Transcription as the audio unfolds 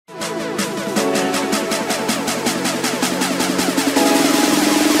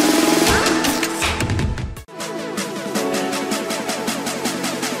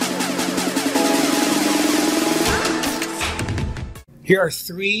Here are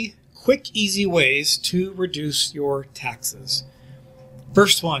 3 quick, easy ways to reduce your taxes.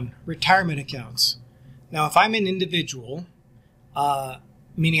 First one, retirement accounts. Now, if I'm an individual,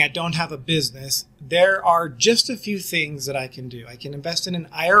 meaning I don't have a business, there are just a few things that I can do. I can invest in an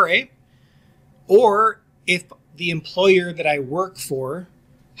IRA, or if the employer that I work for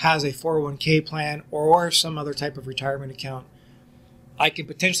has a 401k plan or some other type of retirement account, I can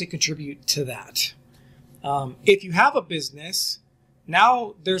potentially contribute to that. If you have a business,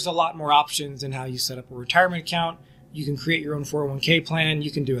 now there's a lot more options in how you set up a retirement account. You can create your own 401k plan.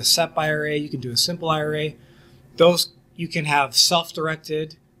 You can do a SEP IRA. You can do a simple IRA. Those you can have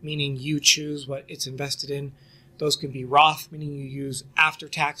self-directed, meaning you choose what it's invested in. Those can be Roth, meaning you use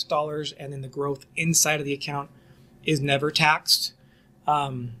after-tax dollars, and then the growth inside of the account is never taxed.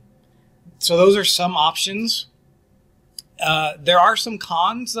 So those are some options. There are some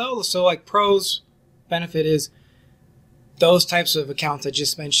cons, though. So like pros, benefit is those types of accounts I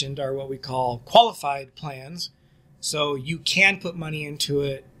just mentioned are what we call qualified plans. So you can put money into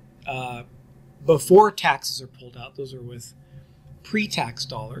it before taxes are pulled out. Those are with pre-tax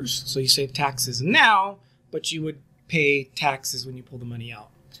dollars. So you save taxes now, but you would pay taxes when you pull the money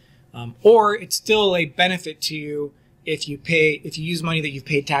out. Or it's still a benefit to you if you use money that you've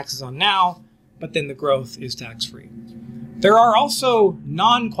paid taxes on now, but then the growth is tax-free. There are also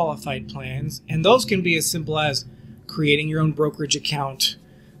non-qualified plans, and those can be as simple as creating your own brokerage account,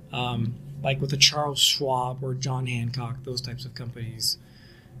 like with a Charles Schwab or John Hancock, those types of companies.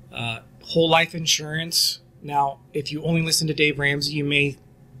 Whole life insurance. Now, if you only listen to Dave Ramsey, you may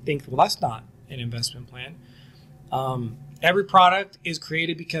think, well, that's not an investment plan. Every product is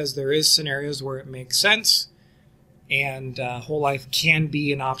created because there is scenarios where it makes sense, and whole life can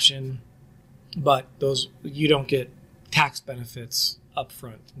be an option, but those you don't get tax benefits up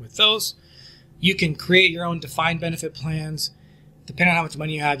front with those. You can create your own defined benefit plans. Depending on how much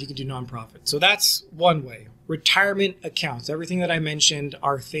money you have, you can do nonprofit. So that's one way. Retirement accounts. Everything that I mentioned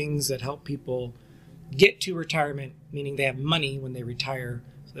are things that help people get to retirement, meaning they have money when they retire,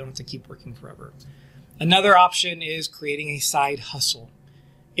 so they don't have to keep working forever. Another option is creating a side hustle.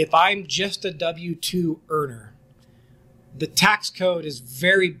 If I'm just a W-2 earner, the tax code is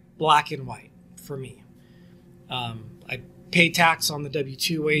very black and white for me. I pay tax on the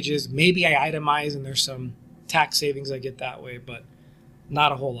W-2 wages. Maybe I itemize and there's some tax savings I get that way, but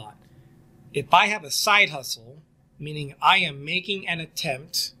not a whole lot. If I have a side hustle, meaning I am making an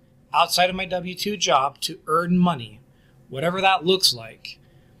attempt outside of my W-2 job to earn money, whatever that looks like,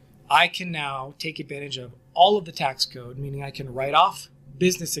 I can now take advantage of all of the tax code, meaning I can write off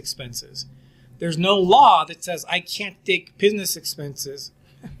business expenses. There's no law that says I can't take business expenses.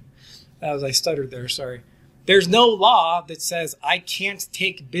 I stuttered there, sorry. There's no law that says I can't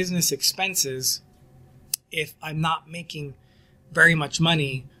take business expenses if I'm not making very much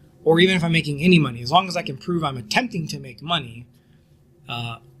money, or even if I'm making any money. As long as I can prove I'm attempting to make money,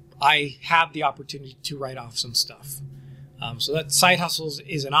 I have the opportunity to write off some stuff. So that side hustles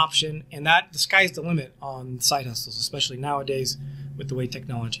is an option, and that the sky's the limit on side hustles, especially nowadays with the way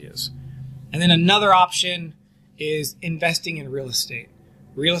technology is. And then another option is investing in real estate.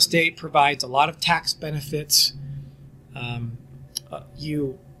 Real estate provides a lot of tax benefits.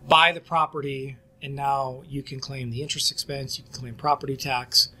 You buy the property, and now you can claim the interest expense, you can claim property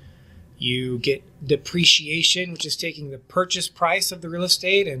tax. You get depreciation, which is taking the purchase price of the real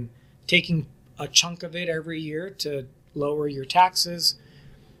estate and taking a chunk of it every year to lower your taxes.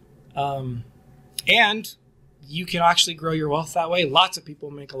 And you can actually grow your wealth that way. Lots of people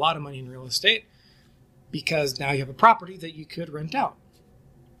make a lot of money in real estate because now you have a property that you could rent out.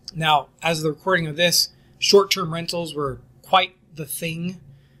 Now, as of the recording of this, short-term rentals were quite the thing,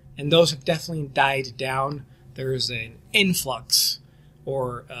 and those have definitely died down. There's an influx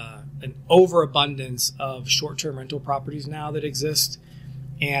or an overabundance of short-term rental properties now that exist,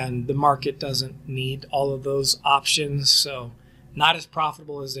 and the market doesn't need all of those options, so not as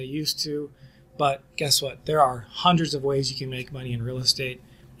profitable as they used to. But guess what? There are hundreds of ways you can make money in real estate.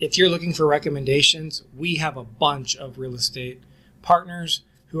 If you're looking for recommendations, we have a bunch of real estate partners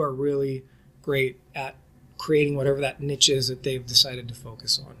who are really great at creating whatever that niche is that they've decided to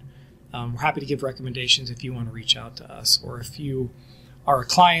focus on. We're happy to give recommendations if you want to reach out to us, or if you are a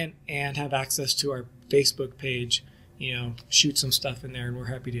client and have access to our Facebook page, shoot some stuff in there, and we're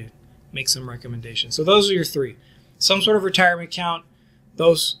happy to make some recommendations. So those are your 3. Some sort of retirement account.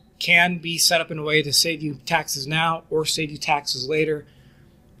 Those can be set up in a way to save you taxes now or save you taxes later.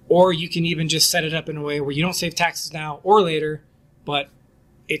 Or you can even just set it up in a way where you don't save taxes now or later, but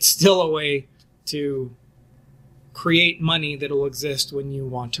it's still a way to create money that will exist when you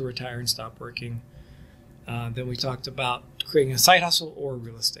want to retire and stop working. Then we talked about creating a side hustle or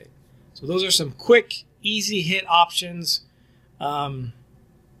real estate. So those are some quick, easy hit options. Let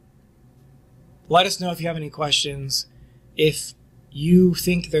us know if you have any questions. If you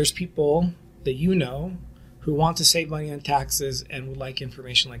think there's people that you know who want to save money on taxes and would like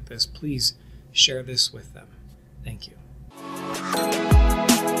information like this, please share this with them. Thank you.